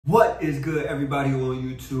What is good, everybody on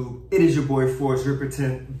YouTube? It is your boy Forrest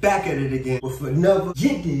Ripperton back at it again with another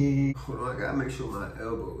Yiddy. Hold on, I gotta make sure my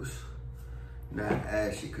elbows not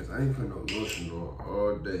ashy because I ain't putting no lotion on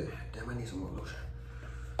all day. Damn, I need some more lotion.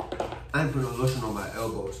 I ain't putting no lotion on my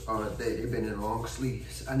elbows all day. They've been in long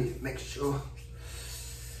sleeves. I need to make sure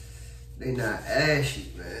they not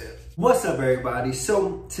ashy, man. What's up, everybody?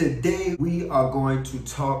 So today we are going to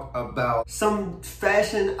talk about some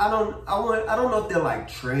fashion. I don't know if they're like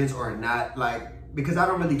trends or not, like, because I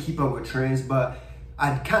don't really keep up with trends, but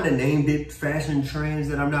I kind of named it fashion trends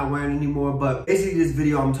that I'm not wearing anymore. But basically this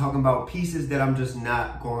video I'm talking about pieces that I'm just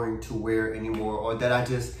not going to wear anymore, or that I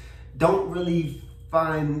just don't really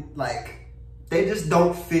find, like, they just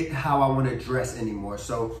don't fit how I want to dress anymore.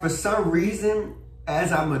 So for some reason,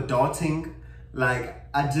 as I'm adulting, like,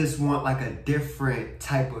 I just want like a different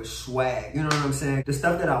type of swag, you know what I'm saying? The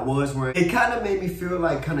stuff that I was wearing, it kind of made me feel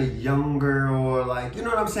like kind of younger, or like, you know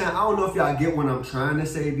what I'm saying? I don't know if y'all get what I'm trying to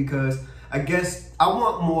say, because I guess I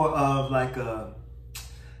want more of like an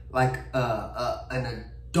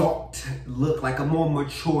adult look, like a more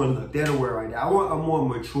mature look. That'll work right there. I want a more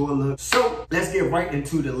mature look. So let's get right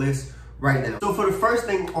into the list right now. So for the first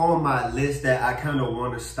thing on my list that I kind of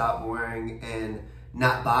want to stop wearing and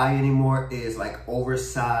not buy anymore is like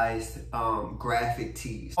oversized graphic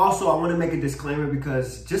tees. Also, I want to make a disclaimer,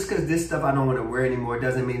 because just because this stuff I don't want to wear anymore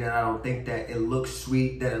doesn't mean that I don't think that it looks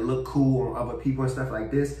sweet, that it look cool on other people and stuff like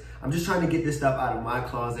this. I'm just trying to get this stuff out of my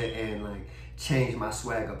closet and like change my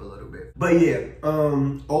swag up a little bit. But yeah,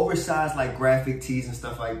 oversized like graphic tees and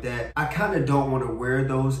stuff like that, I kind of don't want to wear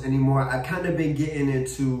those anymore. I kind of been getting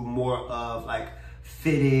into more of like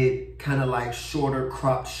fitted, kind of like shorter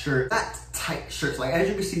cropped shirts, not tight shirts. Like, as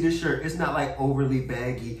you can see, this shirt, it's not like overly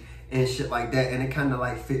baggy and shit like that, and it kind of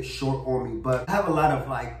like fits short on me. But I have a lot of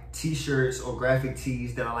like t-shirts or graphic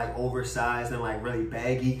tees that are like oversized and like really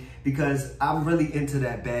baggy, because I'm really into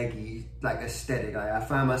that baggy like aesthetic. Like, I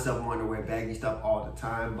find myself wanting to wear baggy stuff all the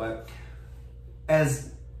time. But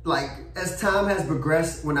as time has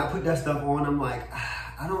progressed, when I put that stuff on, I'm like,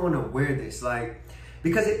 I don't want to wear this, like,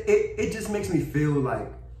 because it just makes me feel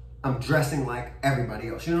like I'm dressing like everybody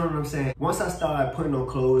else. You know what I'm saying? Once I start putting on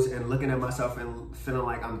clothes and looking at myself and feeling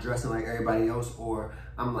like I'm dressing like everybody else, or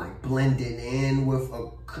I'm like blending in with a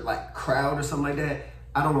like crowd or something like that,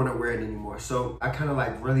 I don't want to wear it anymore. So I kind of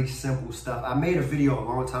like really simple stuff. I made a video a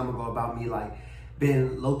long time ago about me like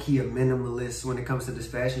being low-key a minimalist when it comes to this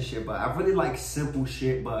fashion shit, but I really like simple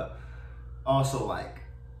shit, but also like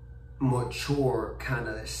mature kind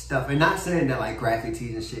of stuff. And not saying that like graphic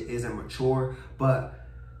tees and shit isn't mature, but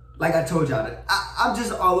like I told y'all, I'm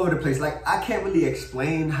just all over the place. Like, I can't really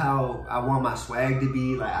explain how I want my swag to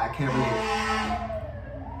be. Like, I can't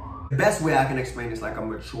really, the best way I can explain is like a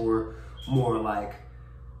mature, more like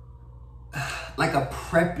a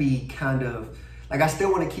preppy kind of, like, I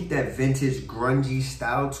still want to keep that vintage grungy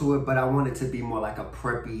style to it, but I want it to be more like a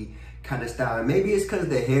preppy kind of style. And maybe it's because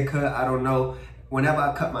of the haircut, I don't know. Whenever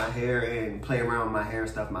I cut my hair and play around with my hair and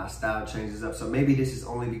stuff, my style changes up. So maybe this is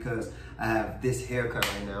only because I have this haircut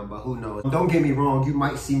right now, but who knows? Don't get me wrong, you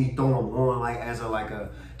might see me throw them on like as a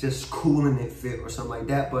just cooling it fit or something like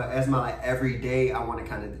that. But as my like everyday, I want to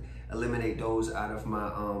kind of eliminate those out of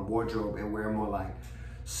my wardrobe and wear more like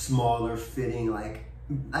smaller fitting, like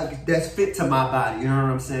that's fit to my body. You know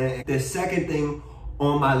what I'm saying? The second thing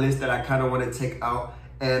on my list that I kind of want to take out,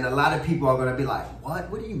 and a lot of people are gonna be like,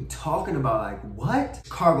 what are you talking about? Like, what?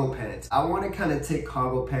 Cargo pants. I wanna kind of take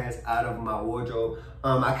cargo pants out of my wardrobe.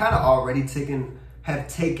 I kind of already have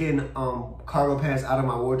taken cargo pants out of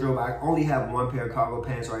my wardrobe. I only have one pair of cargo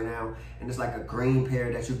pants right now, and it's like a green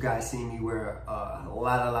pair that you guys see me wear a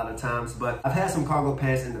lot of times. But I've had some cargo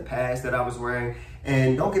pants in the past that I was wearing,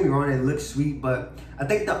 and don't get me wrong, they look sweet, but I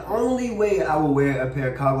think the only way I will wear a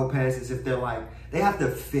pair of cargo pants is if they're like, they have to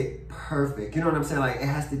fit perfect. You know what I'm saying? Like, it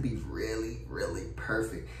has to be really, really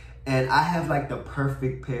perfect. And I have like the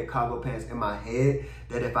perfect pair of cargo pants in my head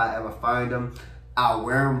that if I ever find them, I'll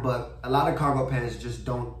wear them. But a lot of cargo pants just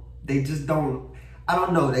don't, I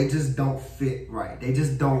don't know, they just don't fit right. They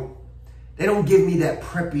don't give me that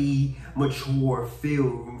preppy, mature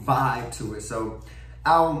feel vibe to it. So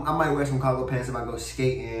I might wear some cargo pants if I go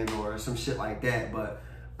skating or some shit like that, but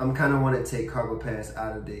I'm kind of want to take cargo pants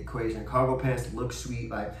out of the equation. Cargo pants look sweet.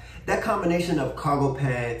 Like, that combination of cargo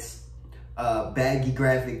pants, baggy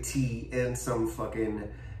graphic tee, and some fucking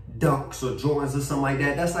Dunks or Jordans or something like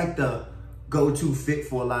that, that's like the go-to fit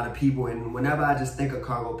for a lot of people. And whenever I just think of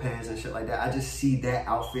cargo pants and shit like that, I just see that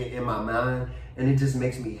outfit in my mind, and it just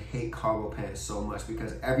makes me hate cargo pants so much,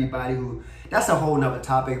 because everybody who, that's a whole nother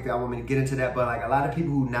topic if y'all want me to get into that, but like a lot of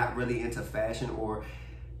people who not really into fashion or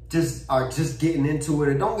are just getting into it.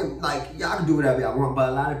 And don't get, like, y'all can do whatever y'all want, but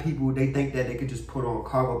a lot of people, they think that they could just put on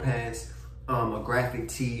cargo pants, a graphic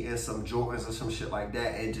tee, and some Jordans or some shit like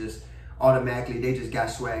that, and just automatically they just got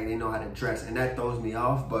swag, they know how to dress, and that throws me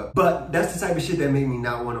off. But that's the type of shit that made me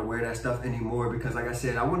not want to wear that stuff anymore, because like I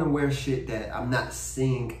said, I want to wear shit that I'm not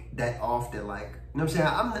seeing that often. Like, you know what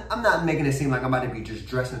I'm saying? I'm not making it seem like I'm about to be just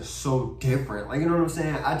dressing so different. Like, you know what I'm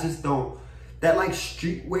saying? I just don't, that like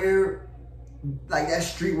streetwear, like that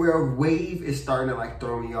streetwear wave is starting to like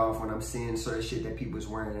throw me off when I'm seeing certain shit that people's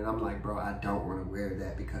wearing, and I'm like, bro, I don't want to wear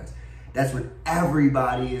that because that's what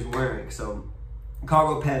everybody is wearing. So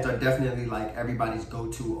cargo pants are definitely like everybody's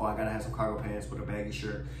go-to. Oh, I gotta have some cargo pants with a baggy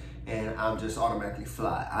shirt and I'm just automatically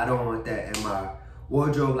fly. I don't want that in my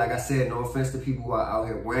wardrobe. Like I said, no offense to people who are out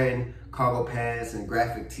here wearing cargo pants and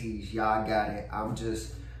graphic tees. Y'all got it. I'm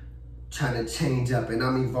just trying to change up, and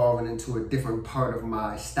I'm evolving into a different part of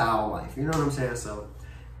my style life. You know what I'm saying? So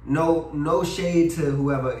no shade to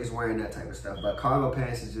whoever is wearing that type of stuff, but cargo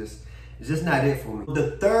pants is just, it's just not it for me.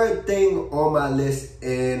 The third thing on my list,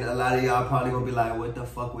 and a lot of y'all probably gonna be like, what the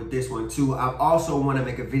fuck with this one too? I also wanna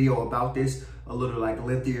make a video about this, a little like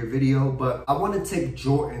lengthier video, but I wanna take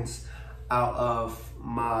Jordans out of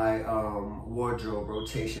my wardrobe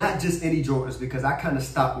rotation. Not just any Jordans, because I kind of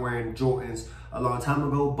stopped wearing Jordans a long time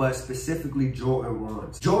ago, but specifically Jordan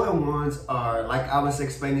 1s. Jordan 1s are, like I was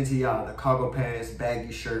explaining to y'all, the cargo pants,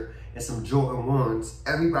 baggy shirt, and some Jordan 1s.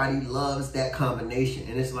 Everybody loves that combination,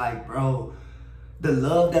 and it's like, bro, the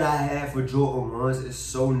love that I have for Jordan 1s is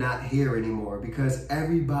so not here anymore, because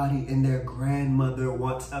everybody and their grandmother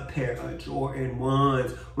wants a pair of Jordan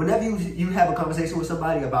 1s. Whenever you have a conversation with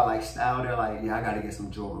somebody about like style, they're like, yeah, I gotta get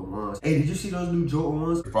some Jordan 1s. Hey, did you see those new Jordan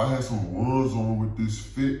 1s? If I had some 1s on with this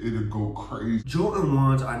fit, it'd go crazy. Jordan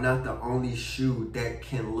 1s are not the only shoe that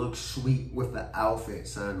can look sweet with the outfit,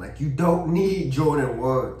 son. Like, you don't need Jordan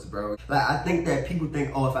 1s, bro. Like, I think that people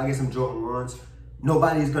think, oh, if I get some Jordan 1s,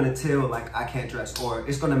 nobody's gonna tell like I can't dress, or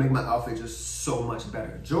it's gonna make my outfit just so much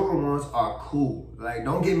better. Jordan 1s are cool. Like,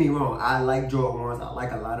 don't get me wrong, I like Jordan 1s. I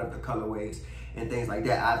like a lot of the colorways and things like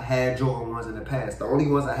that. I've had Jordan 1s in the past. The only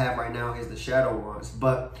ones I have right now is the Shadow 1s.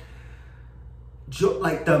 But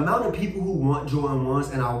like the amount of people who want Jordan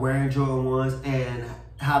 1s and are wearing Jordan 1s, and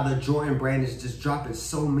how the Jordan brand is just dropping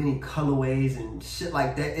so many colorways and shit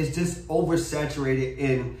like that, it's just oversaturated.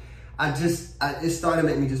 And it started to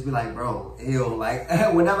make me just be like, bro, ew. Like,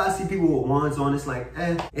 whenever I see people with 1s on, it's like,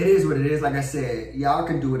 it is what it is. Like I said, y'all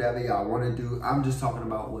can do whatever y'all want to do. I'm just talking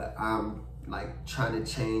about what I'm like trying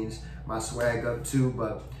to change my swag up to.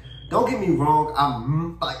 But don't get me wrong,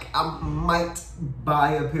 I might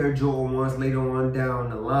buy a pair of Jordan 1s later on down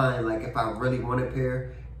the line. Like, if I really want a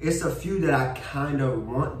pair. It's a few that I kind of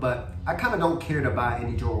want, but I kind of don't care to buy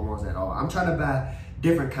any Jordan 1s at all. I'm trying to buy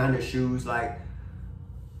different kind of shoes. Like,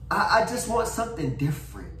 I just want something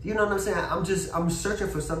different. You know what I'm saying? I'm searching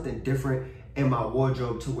for something different in my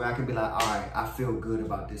wardrobe to where I can be like, all right, I feel good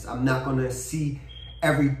about this. I'm not gonna see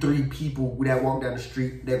every 3 people that walk down the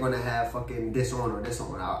street, they're gonna have fucking this on or this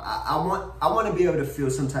on. I want to be able to feel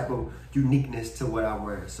some type of uniqueness to what I'm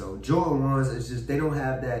wearing. So Jordan 1s is just, they don't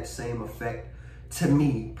have that same effect to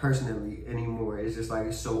me personally anymore. It's just like,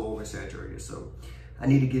 it's so oversaturated. So I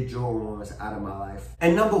need to get Jordan 1s out of my life.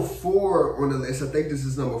 And number 4 on the list, I think this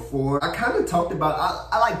is number 4. I kind of talked about,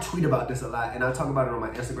 I like tweet about this a lot, and I talk about it on my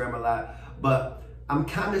Instagram a lot, but I'm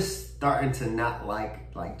kind of starting to not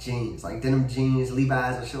like jeans, like denim jeans,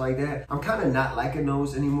 Levi's and shit like that. I'm kind of not liking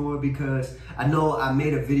those anymore, because I know I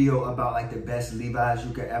made a video about like the best Levi's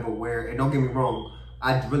you could ever wear. And don't get me wrong,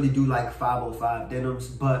 I really do like 505 denims,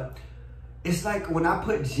 but it's like when I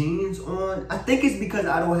put jeans on, I think it's because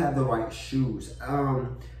I don't have the right shoes.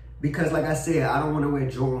 Because like I said, I don't want to wear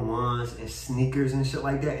Jordan 1s and sneakers and shit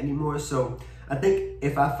like that anymore. So I think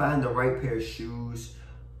if I find the right pair of shoes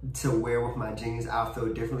to wear with my jeans, I'll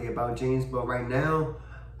feel differently about jeans. But right now,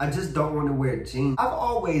 I just don't want to wear jeans. I've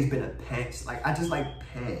always been a pants. Like, I just like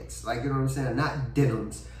pants. Like, you know what I'm saying? Not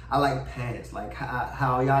denims. I like pants, like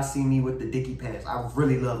how y'all see me with the Dickie pants. I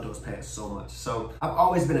really love those pants so much. So I've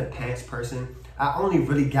always been a pants person. I only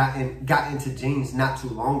really got into jeans not too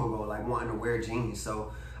long ago, like wanting to wear jeans.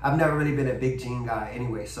 So I've never really been a big jean guy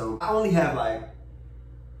anyway. So I only have like,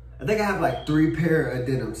 I think I have like 3 pair of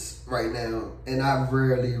denims right now, and I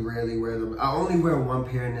rarely wear them. I only wear 1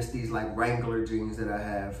 pair, and it's these like Wrangler jeans that I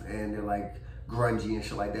have, and they're like grungy and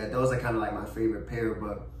shit like that. Those are kind of like my favorite pair,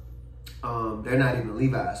 but they're not even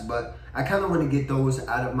Levi's. But I kind of want to get those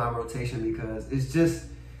out of my rotation, because it's just,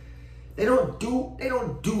 they don't do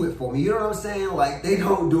it for me. You know what I'm saying? Like, they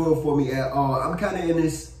don't do it for me at all. I'm kind of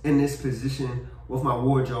in this position with my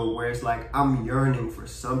wardrobe where it's like I'm yearning for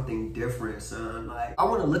something different, son. Like I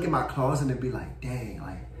want to look at my closet and be like, dang,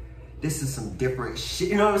 like this is some different shit.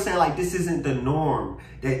 You know what I'm saying? Like this isn't the norm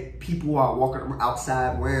that people are walking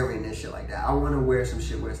outside wearing and shit like that. I want to wear some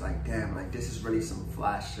shit where it's like, damn, like this is really some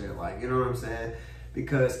fly shit. Like, you know what I'm saying?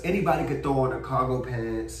 Because anybody could throw on a cargo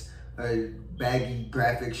pants, a baggy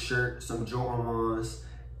graphic shirt, some Jordan ones,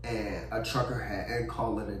 and a trucker hat and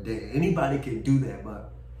call it a day. Anybody can do that,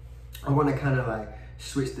 but I want to kind of like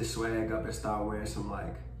switch the swag up and start wearing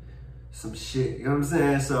some shit. You know what I'm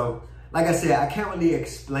saying? So, like I said, I can't really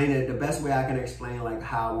explain it. The best way I can explain like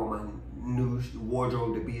how I want my new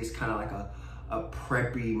wardrobe to be is kind of like a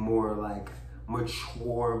preppy, more like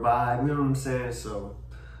mature vibe. You know what I'm saying? So,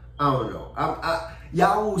 I don't know.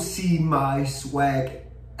 Y'all will see my swag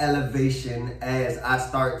elevation as I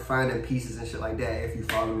start finding pieces and shit like that if you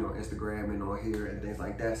follow me on Instagram and on here and things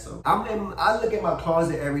like that. So I look at my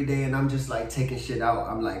closet every day and I'm just like taking shit out.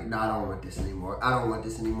 I'm like, nah, I don't want this anymore. I don't want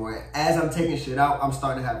this anymore. As I'm taking shit out, I'm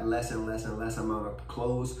starting to have less and less and less amount of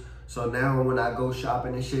clothes. So now when I go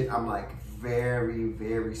shopping and shit, I'm like very,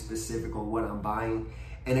 very specific on what I'm buying.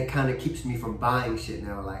 And it kind of keeps me from buying shit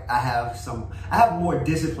now. Like I have more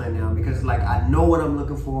discipline now because like I know what I'm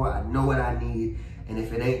looking for. I know what I need. And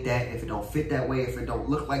if it ain't that, if it don't fit that way, if it don't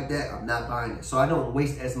look like that, I'm not buying it. So I don't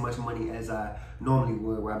waste as much money as I normally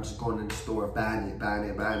would, where I'm just going in the store, buying it.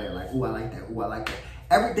 Like, ooh, I like that. Ooh, I like that.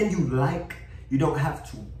 Everything you like, you don't have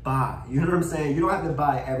to buy. You know what I'm saying? You don't have to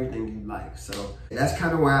buy everything you like. So that's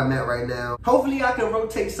kind of where I'm at right now. Hopefully I can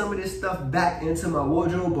rotate some of this stuff back into my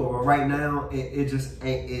wardrobe, but right now, it just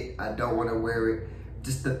ain't it. I don't want to wear it.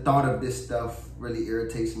 Just the thought of this stuff really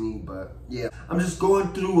irritates me, but yeah. I'm just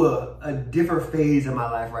going through a different phase in my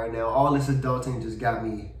life right now. All this adulting just got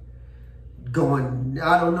me going,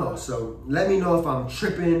 I don't know. So let me know if I'm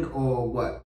tripping or what.